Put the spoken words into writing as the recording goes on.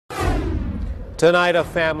Tonight, a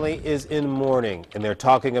family is in mourning, and they're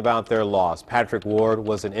talking about their loss. Patrick Ward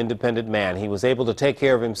was an independent man. He was able to take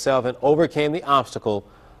care of himself and overcame the obstacle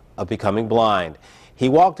of becoming blind. He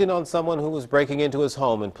walked in on someone who was breaking into his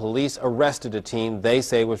home, and police arrested a teen they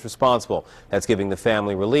say was responsible. That's giving the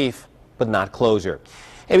family relief, but not closure.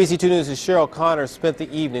 ABC 2 News' Cheryl Connor spent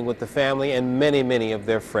the evening with the family and many of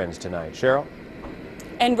their friends tonight. Cheryl?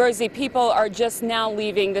 And Rosie, people are just now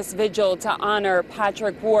leaving this vigil to honor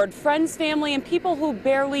Patrick Ward. Friends, family, and people who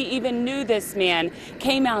barely even knew this man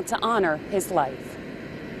came out to honor his life.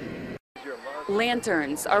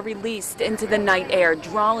 Lanterns are released into the night air,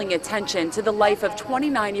 drawing attention to the life of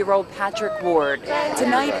 29-year-old Patrick Ward.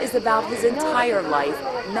 Tonight is about his entire life,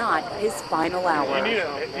 not his final hour.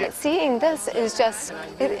 Seeing this is just,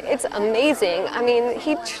 it's amazing. I mean,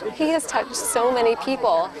 he has touched so many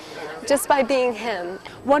people just by being him.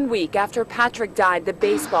 1 week after Patrick died, the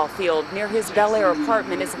baseball field near his Bel Air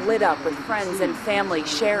apartment is lit up with friends and family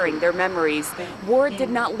sharing their memories. Ward did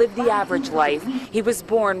not live the average life. He was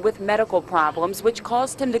born with medical problems, which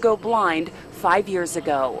caused him to go blind 5 years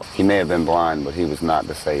ago. He may have been blind, but he was not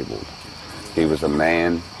disabled. He was a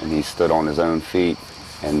man, and he stood on his own feet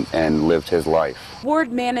and lived his life.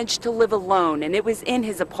 Ward managed to live alone, and it was in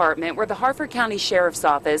his apartment where the Harford County Sheriff's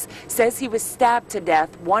Office says he was stabbed to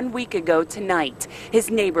death 1 week ago tonight.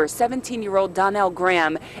 His neighbor, 17-year-old Donnell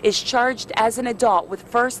Graham, is charged as an adult with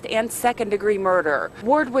first and second-degree murder.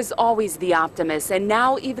 Ward was always the optimist, and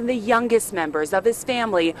now even the youngest members of his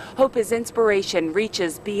family hope his inspiration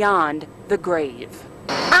reaches beyond the grave.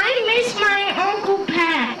 I miss my Uncle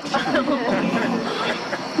Pat.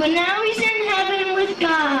 But now he's in heaven with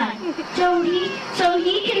God, so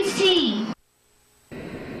he can see.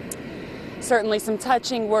 Certainly some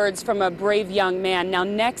touching words from a brave young man. Now,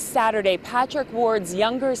 next Saturday, Patrick Ward's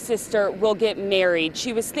younger sister will get married.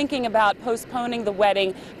 She was thinking about postponing the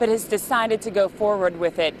wedding, but has decided to go forward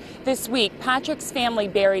with it. This week, Patrick's family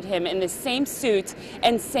buried him in the same suit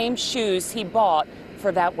and same shoes he bought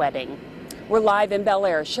for that wedding. We're live in Bel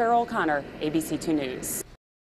Air. Cheryl Connor, ABC 2 News.